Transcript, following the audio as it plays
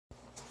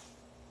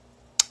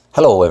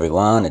Hello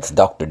everyone, it's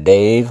Dr.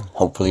 Dave.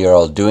 Hopefully you're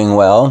all doing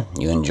well.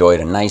 You enjoyed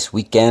a nice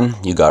weekend.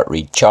 You got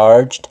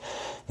recharged.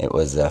 It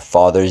was a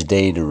Father's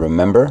Day to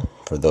remember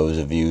for those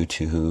of you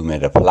to whom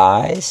it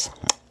applies,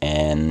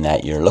 and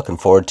that you're looking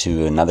forward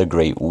to another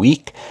great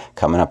week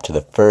coming up to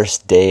the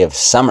first day of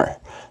summer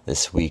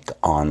this week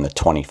on the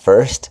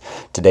 21st.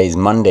 Today's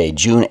Monday,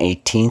 June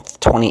 18th,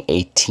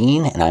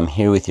 2018, and I'm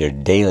here with your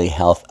daily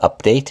health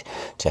update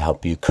to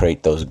help you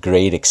create those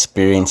great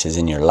experiences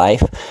in your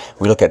life.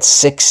 We look at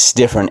 6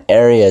 different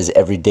areas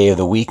every day of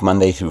the week,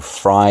 Monday through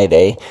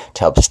Friday, to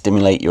help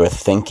stimulate your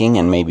thinking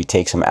and maybe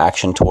take some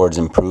action towards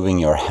improving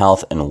your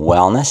health and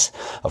wellness.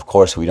 Of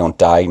course, we don't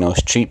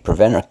diagnose, treat,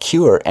 prevent, or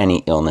cure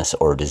any illness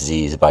or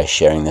disease by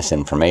sharing this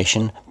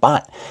information,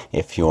 but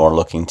if you're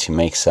looking to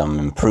make some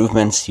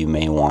improvements, you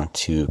may want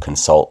to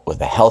consult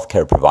with a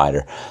healthcare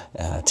provider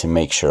to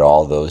make sure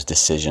all those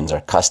decisions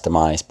are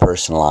customized,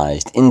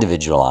 personalized,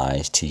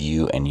 individualized to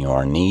you and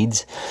your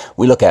needs.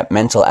 We look at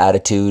mental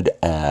attitude,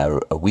 a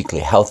weekly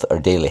health or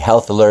daily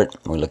health alert.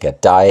 We look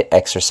at diet,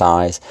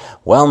 exercise,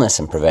 wellness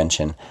and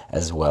prevention,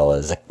 as well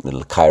as a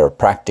little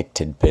chiropractic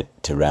tidbit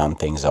to round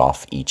things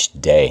off each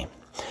day.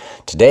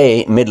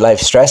 Today, midlife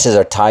stresses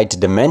are tied to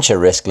dementia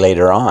risk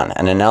later on.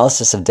 An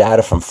analysis of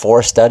data from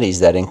 4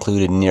 studies that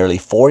included nearly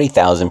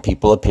 40,000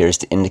 people appears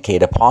to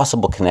indicate a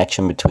possible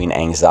connection between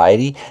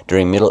anxiety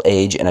during middle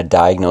age and a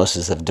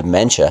diagnosis of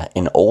dementia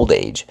in old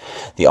age.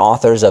 The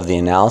authors of the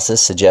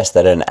analysis suggest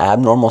that an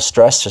abnormal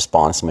stress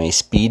response may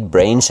speed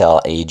brain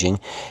cell aging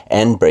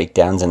and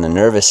breakdowns in the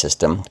nervous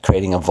system,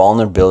 creating a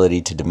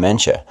vulnerability to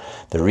dementia.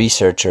 The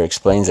researcher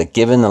explains that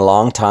given the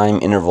long time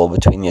interval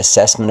between the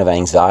assessment of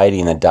anxiety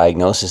and the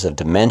diagnosis of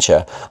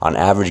dementia, on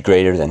average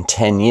greater than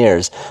 10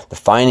 years, the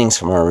findings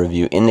from our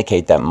review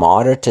indicate that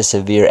moderate to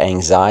severe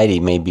anxiety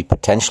may be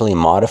potentially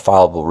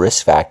modifiable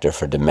risk factor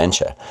for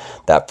dementia.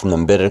 That from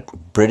the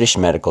British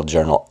Medical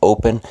Journal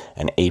Open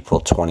in April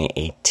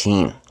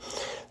 2018.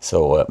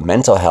 So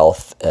mental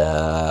health,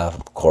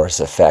 of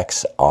course,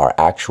 affects our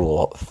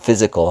actual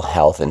physical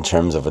health in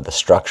terms of the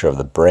structure of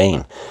the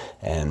brain.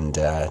 And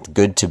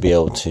good to be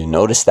able to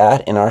notice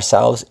that in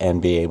ourselves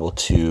and be able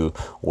to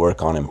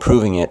work on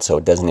improving it so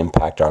it doesn't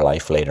impact our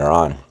life later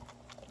on.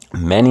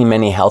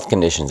 Many health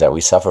conditions that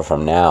we suffer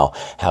from now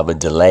have a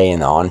delay in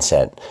the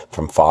onset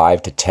from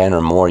 5 to 10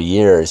 or more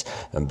years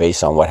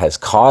based on what has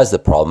caused the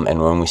problem and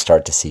when we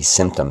start to see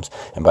symptoms.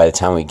 And by the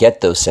time we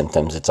get those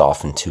symptoms, it's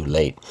often too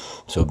late.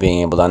 So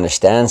being able to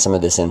understand some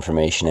of this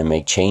information and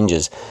make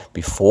changes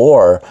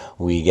before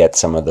we get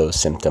some of those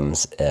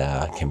symptoms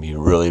can be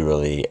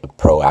really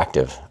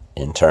proactive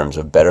in terms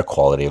of better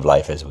quality of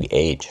life as we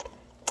age.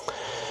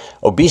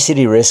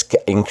 Obesity risk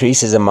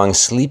increases among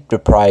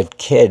sleep-deprived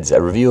kids.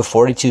 A review of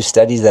 42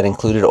 studies that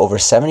included over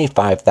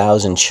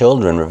 75,000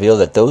 children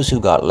revealed that those who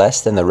got less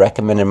than the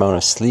recommended amount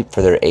of sleep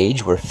for their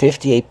age were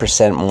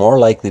 58% more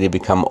likely to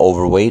become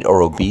overweight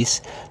or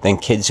obese than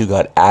kids who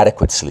got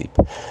adequate sleep.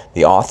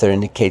 The author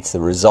indicates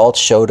the results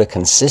showed a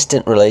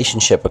consistent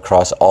relationship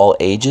across all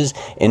ages,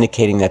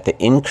 indicating that the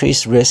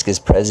increased risk is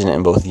present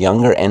in both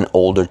younger and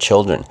older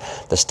children.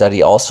 The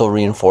study also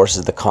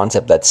reinforces the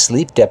concept that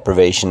sleep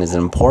deprivation is an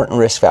important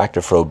risk factor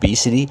for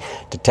obesity,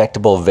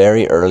 detectable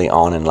very early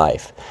on in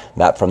life.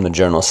 That from the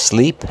journal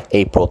Sleep,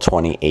 April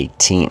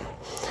 2018.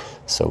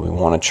 So we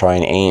want to try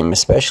and aim,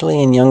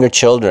 especially in younger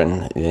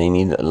children, they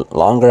need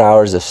longer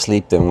hours of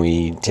sleep than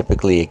we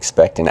typically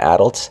expect in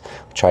adults.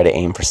 We try to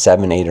aim for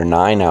 7, 8, or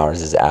 9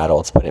 hours as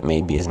adults, but it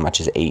may be as much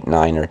as 8,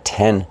 9, or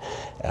 10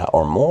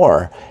 or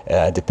more,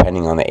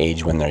 depending on the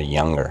age when they're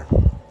younger.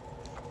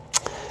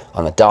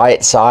 On the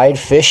diet side,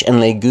 fish and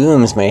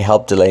legumes may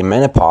help delay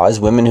menopause.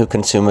 Women who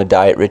consume a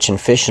diet rich in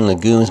fish and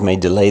legumes may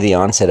delay the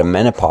onset of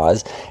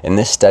menopause. In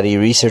this study,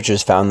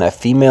 researchers found that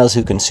females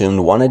who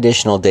consumed 1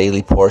 additional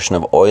daily portion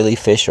of oily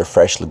fish or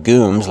fresh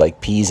legumes, like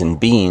peas and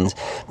beans,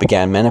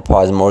 began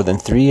menopause more than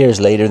 3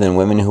 years later than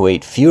women who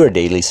ate fewer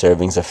daily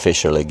servings of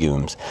fish or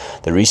legumes.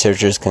 The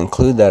researchers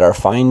conclude that our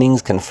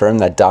findings confirm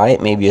that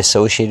diet may be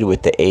associated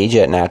with the age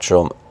at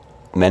natural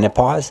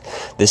menopause.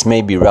 This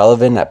may be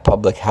relevant at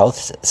public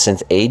health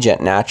since age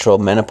at natural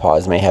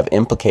menopause may have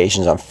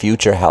implications on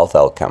future health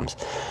outcomes.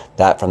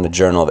 That from the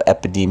Journal of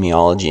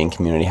Epidemiology and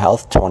Community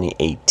Health,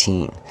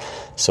 2018.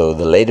 So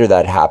the later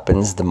that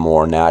happens, the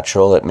more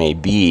natural it may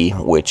be,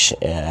 which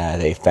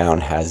they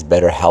found has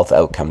better health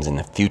outcomes in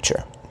the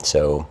future.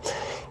 So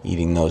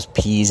eating those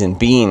peas and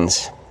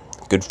beans,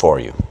 good for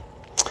you.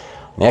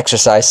 On the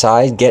exercise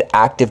side, get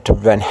active to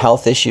prevent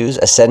health issues.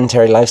 A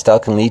sedentary lifestyle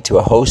can lead to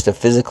a host of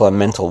physical and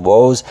mental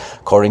woes.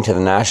 According to the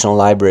National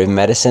Library of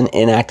Medicine,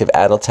 inactive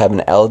adults have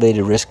an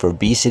elevated risk for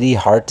obesity,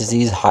 heart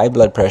disease, high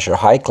blood pressure,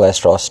 high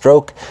cholesterol,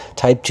 stroke,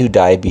 type 2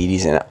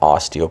 diabetes, and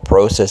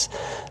osteoporosis.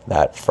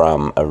 That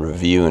from a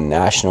review in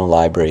National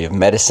Library of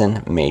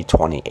Medicine, May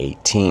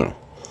 2018.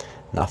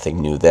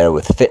 Nothing new there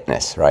with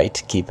fitness,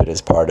 right? Keep it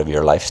as part of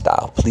your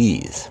lifestyle,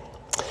 please.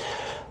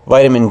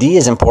 Vitamin D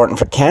is important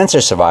for cancer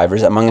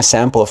survivors. Among a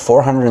sample of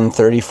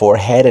 434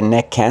 head and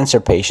neck cancer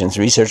patients,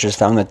 researchers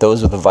found that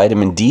those with a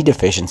vitamin D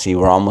deficiency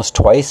were almost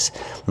twice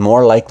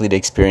more likely to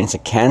experience a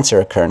cancer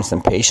occurrence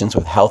than patients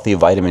with healthy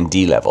vitamin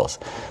D levels.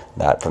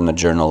 That from the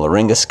journal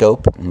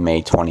Laryngoscope,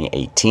 May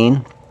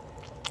 2018.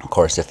 Of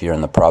course, if you're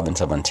in the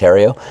province of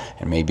Ontario,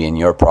 and maybe in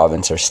your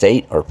province or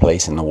state or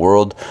place in the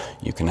world,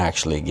 you can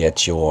actually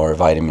get your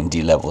vitamin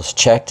D levels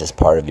checked as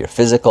part of your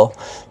physical.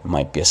 It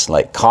might be a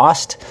slight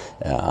cost,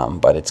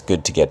 but it's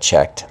good to get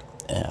checked.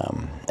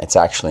 It's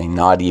actually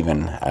not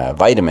even a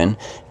vitamin,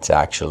 it's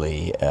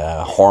actually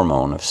a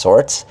hormone of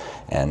sorts,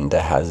 and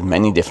has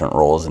many different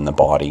roles in the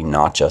body,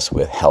 not just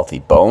with healthy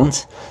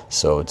bones.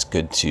 So it's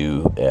good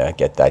to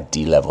get that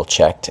D level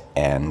checked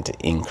and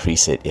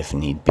increase it if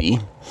need be.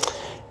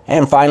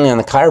 And finally, on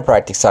the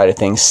chiropractic side of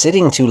things,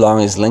 sitting too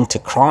long is linked to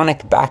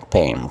chronic back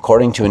pain.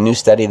 According to a new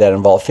study that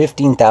involved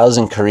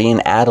 15,000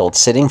 Korean adults,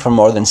 sitting for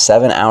more than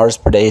 7 hours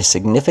per day is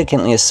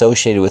significantly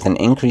associated with an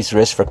increased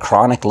risk for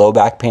chronic low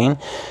back pain.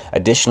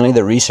 Additionally,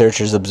 the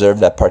researchers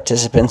observed that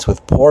participants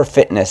with poor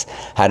fitness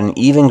had an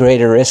even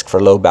greater risk for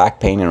low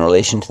back pain in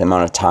relation to the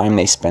amount of time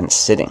they spent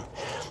sitting.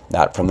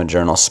 That from the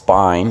journal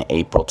Spine,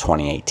 April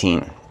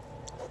 2018.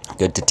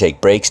 Good to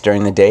take breaks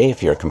during the day.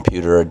 If you're a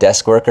computer or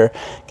desk worker,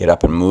 get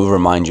up and move.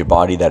 Remind your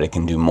body that it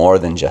can do more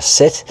than just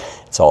sit.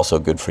 It's also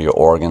good for your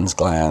organs,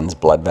 glands,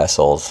 blood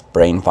vessels,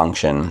 brain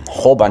function, a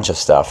whole bunch of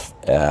stuff,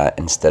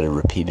 instead of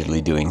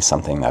repeatedly doing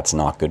something that's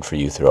not good for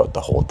you throughout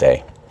the whole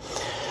day.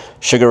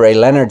 Sugar Ray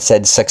Leonard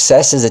said,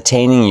 "Success is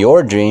attaining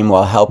your dream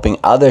while helping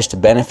others to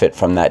benefit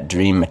from that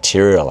dream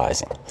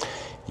materializing."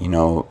 You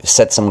know,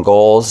 set some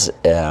goals,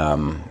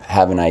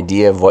 have an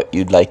idea of what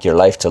you'd like your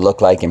life to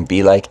look like and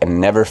be like, and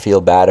never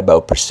feel bad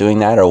about pursuing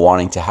that or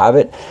wanting to have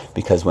it,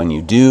 because when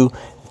you do,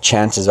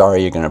 chances are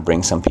you're going to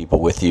bring some people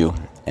with you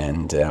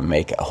and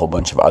make a whole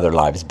bunch of other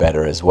lives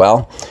better as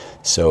well.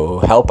 So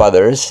help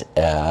others,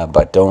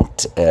 but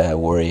don't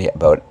worry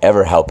about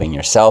ever helping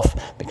yourself,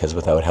 because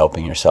without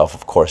helping yourself,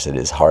 of course, it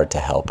is hard to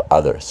help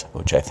others,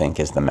 which I think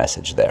is the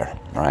message there,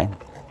 right?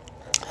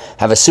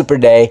 Have a super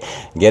day.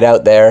 Get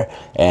out there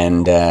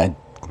and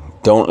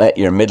don't let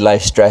your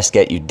midlife stress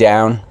get you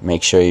down.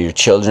 Make sure your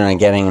children are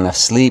getting enough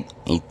sleep.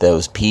 Eat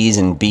those peas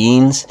and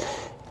beans.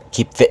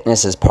 Keep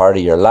fitness as part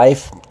of your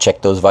life.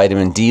 Check those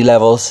vitamin D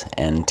levels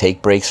and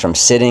take breaks from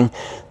sitting.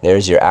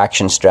 There's your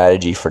action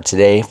strategy for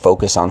today.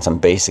 Focus on some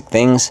basic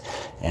things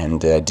and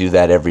do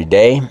that every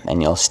day,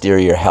 and you'll steer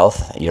your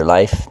health, your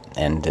life,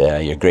 and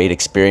your great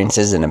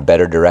experiences in a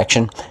better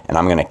direction. And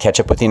I'm going to catch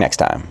up with you next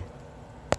time.